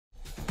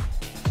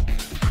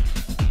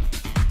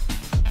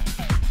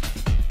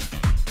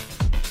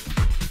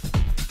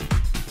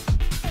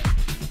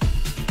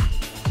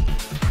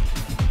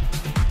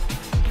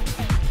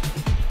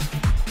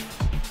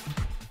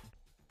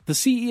The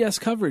CES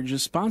coverage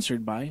is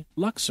sponsored by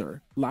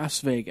Luxor,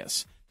 Las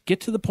Vegas. Get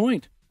to the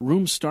point.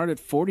 Rooms start at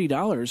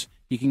 $40.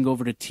 You can go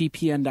over to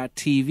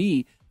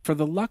tpn.tv for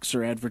the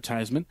Luxor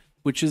advertisement,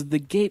 which is the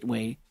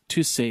gateway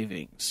to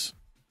savings.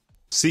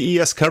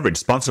 CES coverage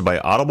sponsored by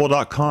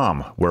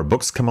Audible.com, where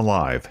books come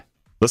alive.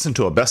 Listen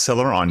to a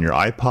bestseller on your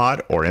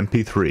iPod or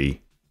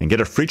MP3 and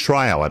get a free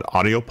trial at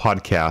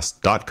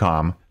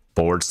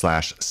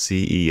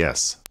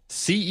audiopodcast.com/CES.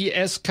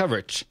 CES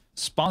coverage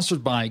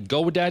sponsored by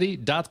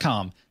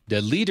GoDaddy.com, the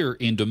leader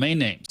in domain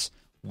names,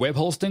 web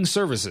hosting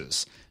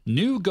services.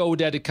 New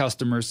GoDaddy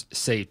customers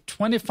save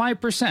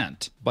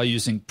 25% by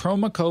using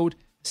promo code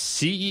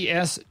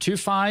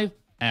CES25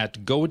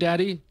 at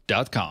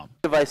GoDaddy.com.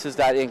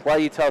 iDevices.inc. Why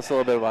don't you tell us a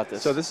little bit about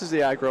this? So this is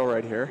the iGrill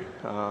right here.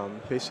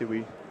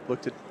 Basically, we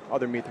looked at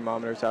other meat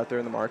thermometers out there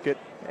in the market,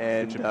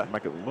 and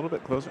mic a little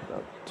bit closer.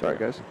 Sorry,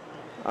 guys.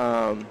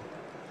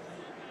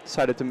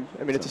 Decided to.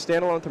 I mean, it's a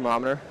standalone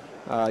thermometer.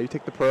 You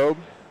take the probe.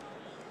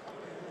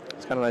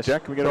 It's kind of nice.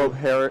 Jack, can we get probe a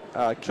hair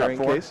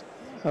carrying case.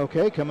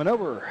 Okay, coming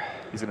over.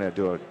 He's gonna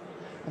do it.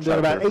 I'm doing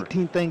about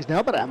 18 things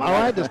now, but I'm all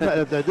right.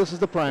 This is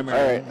the primary.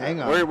 All right. Hang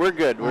on. We're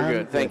good. We're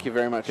good. Thank you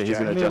very much, Okay, he's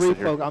Jack. gonna adjust it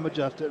here. I'm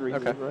adjusted.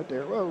 Okay. Right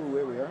there. Whoa,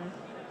 there we are.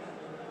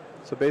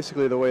 So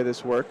basically, the way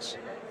this works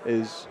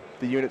is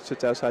the unit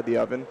sits outside the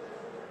oven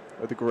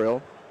or the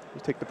grill.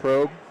 You take the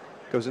probe,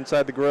 goes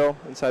inside the grill,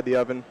 inside the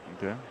oven,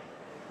 Okay.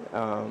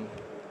 and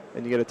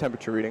you get a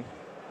temperature reading.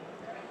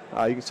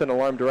 You can set an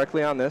alarm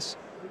directly on this.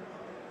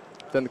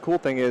 Then the cool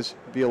thing is,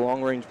 via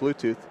long-range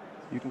Bluetooth,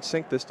 you can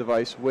sync this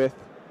device with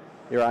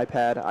your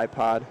iPad,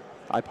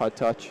 iPod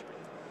Touch.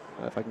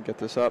 If I can get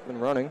this up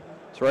and running.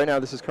 So right now,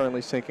 this is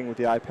currently syncing with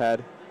the iPad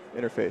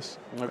interface.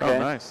 Okay. Oh,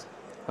 nice.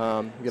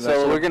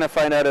 So we're going to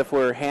find out if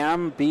we're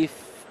ham,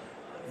 beef,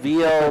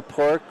 veal,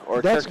 pork,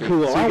 or That's turkey.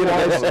 cool. So I you get,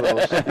 want one of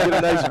those. you get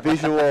a nice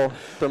visual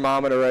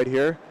thermometer right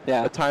here,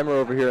 Yeah. a timer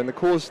over here, and the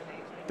coolest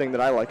thing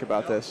that I like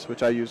about this,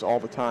 which I use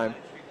all the time,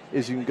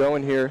 is you can go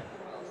in here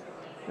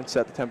and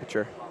set the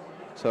temperature.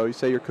 So you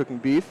say you're cooking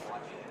beef,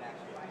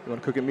 you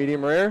want to cook it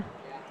medium rare,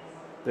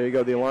 there you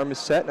go, the alarm is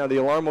set. Now the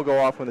alarm will go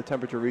off when the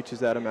temperature reaches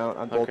that amount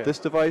on both this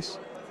device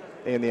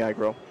and the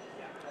iGrill.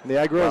 And the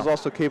iGrill is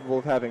also capable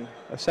of having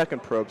a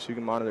second probe, so you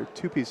can monitor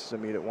 2 pieces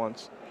of meat at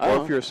once.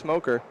 Or if you're a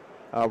smoker,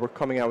 we're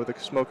coming out with a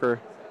smoker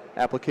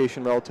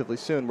application relatively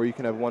soon where you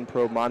can have one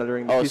probe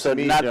monitoring the piece of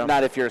meat.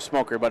 Not if you're a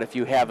smoker, but if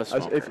you have a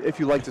smoker. If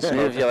you like to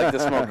smoke. If you like to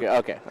smoke,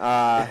 okay.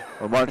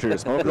 Or monitor your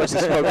smoke. Let's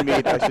smoke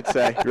meat, I should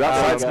say. You're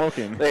outside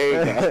smoking. There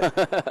you go.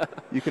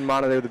 You can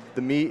monitor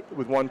the meat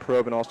with one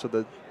probe and also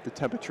the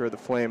temperature of the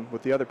flame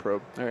with the other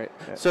probe. All right.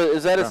 So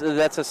is that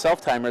that's a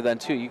self timer then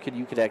too? You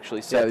could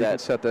actually set you that. can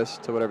set this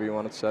to whatever you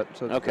want it set.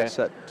 So it's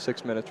set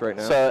 6 minutes right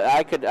now. So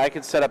I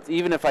could set up,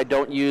 even if I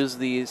don't use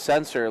the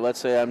sensor. Let's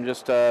say I'm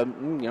just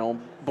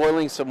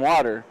boiling some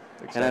water.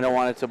 And I don't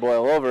want it to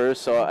boil over,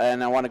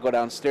 and I want to go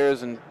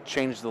downstairs and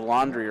change the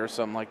laundry or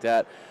something like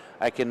that.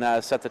 I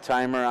can set the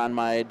timer on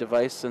my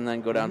device and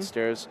then go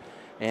downstairs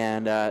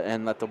and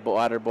let the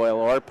water boil,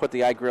 or put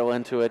the iGrill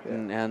into it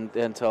and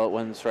until it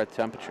wins the right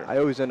temperature. I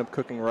always end up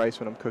cooking rice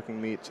when I'm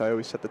cooking meat, so I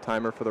always set the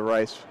timer for the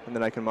rice, and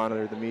then I can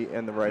monitor the meat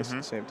and the rice at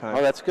the same time.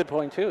 Oh, that's a good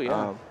point too.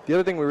 Yeah. The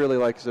other thing we really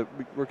like is that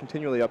we're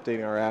continually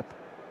updating our app,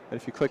 and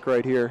if you click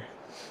right here,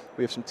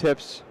 we have some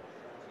tips,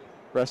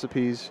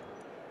 recipes.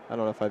 I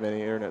don't know if I have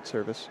any internet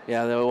service.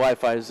 Yeah, the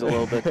Wi-Fi is a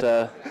little bit.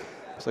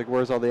 It's like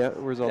where's all the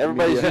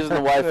Everybody's media? using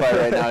the Wi-Fi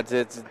right now.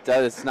 It's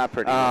not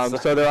pretty.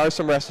 So there are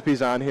some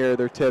recipes on here.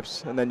 There are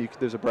tips, and then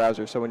there's a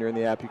browser. So when you're in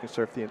the app, you can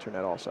surf the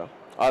internet also.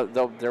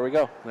 There we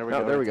go.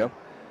 There we go.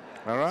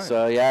 All right.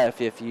 So yeah,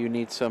 if you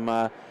need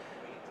some,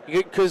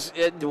 because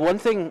one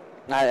thing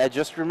I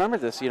just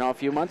remembered this. A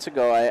few months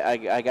ago,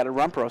 I got a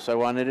rump roast. I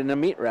wanted it in a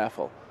meat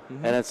raffle,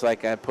 and it's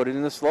like I put it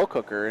in the slow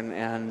cooker,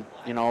 and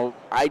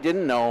I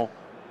didn't know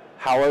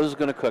how I was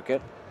going to cook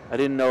it. I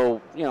didn't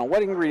know,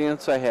 what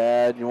ingredients I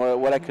had,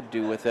 what I could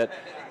do with it.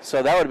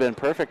 So that would have been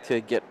perfect to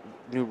get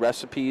new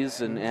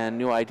recipes and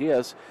new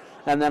ideas.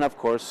 And then, of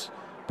course,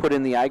 put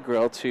in the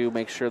iGrill to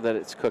make sure that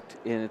it's cooked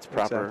in its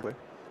proper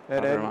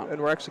Exactly. And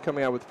we're actually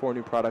coming out with 4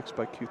 new products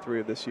by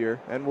Q3 of this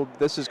year. And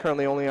this is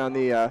currently only on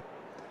the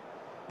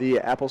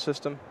Apple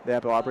system, the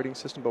Apple operating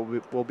system, but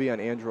we'll be on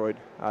Android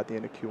at the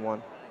end of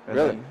Q1. And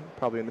then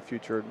probably in the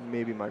future,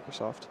 maybe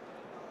Microsoft.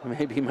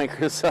 Maybe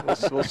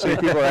Microsoft. We'll see if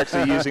people are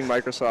actually using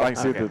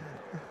Microsoft. Okay.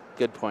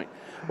 Good point.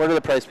 What are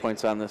the price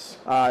points on this?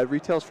 It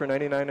retails for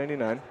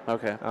 $99.99.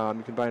 Okay.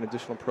 You can buy an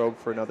additional probe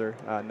for another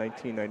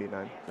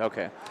 $19.99.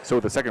 Okay. So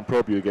with the second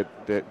probe, you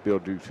get be able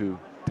to do 2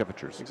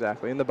 temperatures.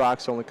 Exactly. In the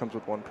box, only comes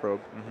with 1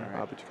 probe,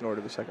 but you can order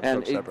the second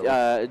probe separately.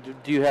 And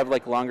do you have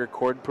like longer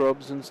cord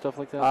probes and stuff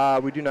like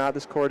that? We do not.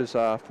 This cord is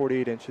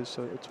 48 inches,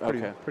 so it's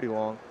pretty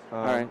long.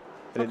 All right.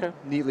 And it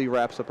neatly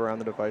wraps up around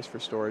the device for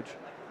storage.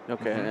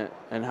 Okay.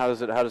 And how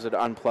does it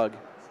unplug?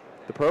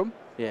 The probe?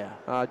 Yeah.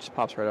 It just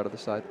pops right out of the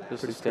side.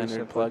 Just pretty a standard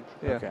simple. plug?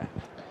 Yeah. Okay.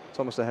 It's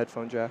almost a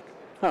headphone jack.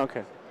 Oh,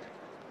 okay.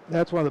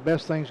 That's one of the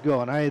best things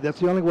going. That's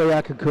the only way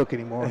I can cook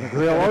anymore on the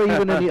grill or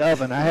even in the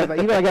oven. I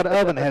got an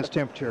oven that has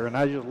temperature, and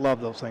I just love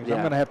those things. Yeah.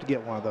 I'm going to have to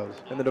get one of those.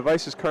 And the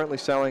device is currently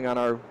selling on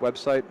our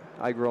website,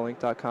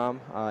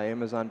 iGrillInc.com,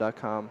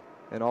 Amazon.com,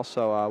 and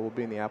also we'll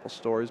be in the Apple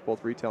stores,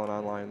 both retail and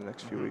online, in the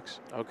next few weeks.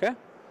 Okay.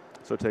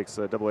 So it takes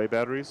AA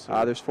batteries?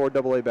 There's 4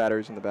 AA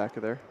batteries in the back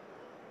of there.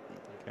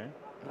 Okay.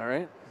 All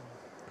right.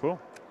 Cool.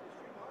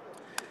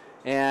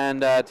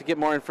 And to get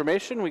more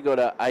information, we go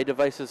to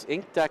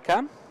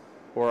iDevicesinc.com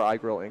Or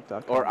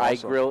iGrillInc.com. or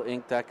also.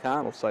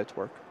 iGrillInc.com. Both sites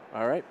work.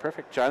 All right,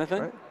 perfect. Jonathan,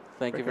 All right.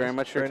 thank you Very very nice.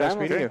 much for your Very time.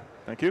 nice meeting you.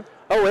 Thank you.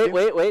 Oh,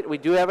 wait. We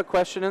do have a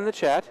question in the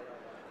chat.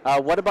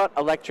 What about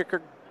electric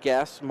or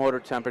gas motor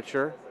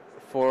temperature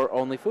for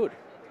only food?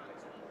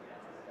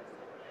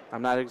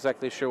 I'm not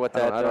exactly sure what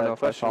that I don't know if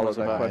I question followed was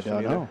that about. question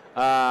I don't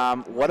either.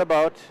 know. What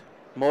about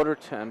motor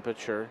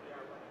temperature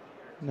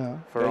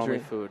No. for only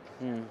Measuring. food?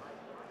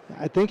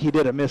 I think he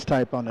did a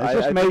mistype on that.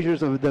 It just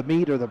measures of the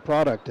meat or the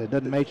product. It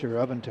doesn't measure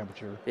oven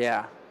temperature.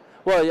 Yeah.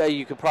 Well, yeah,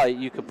 you could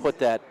put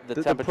that the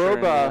temperature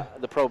probe,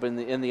 the probe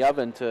in the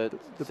oven to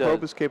The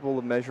probe is capable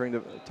of measuring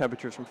the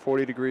temperatures from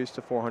 40 degrees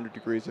to 400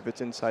 degrees. If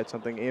it's inside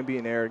something,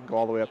 ambient air can go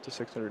all the way up to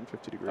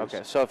 650 degrees.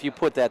 Okay, so if you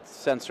put that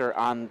sensor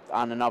on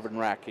an oven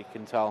rack, it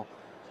can tell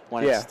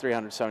when Yeah. it's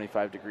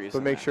 375 degrees. But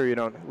in make there. sure you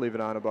don't leave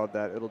it on above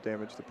that. It'll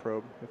damage the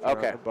probe if you're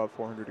Okay. above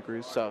 400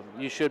 degrees. So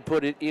you should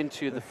put it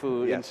into the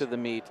food, Yes. into the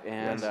meat,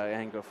 and Yes.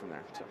 and go from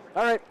there. So,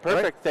 all right,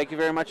 perfect. Thank you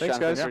very much, Thanks,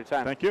 Jonathan, guys. for your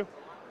time. Thank you.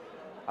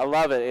 I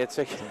love it. It's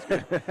a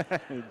Jeffrey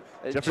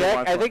Jack.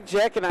 wants I one. think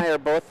Jack and I are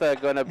both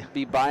going to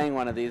be buying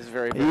one of these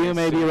very You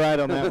may be soon. right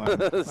on that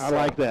one. I So-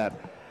 like that.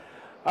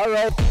 All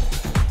right.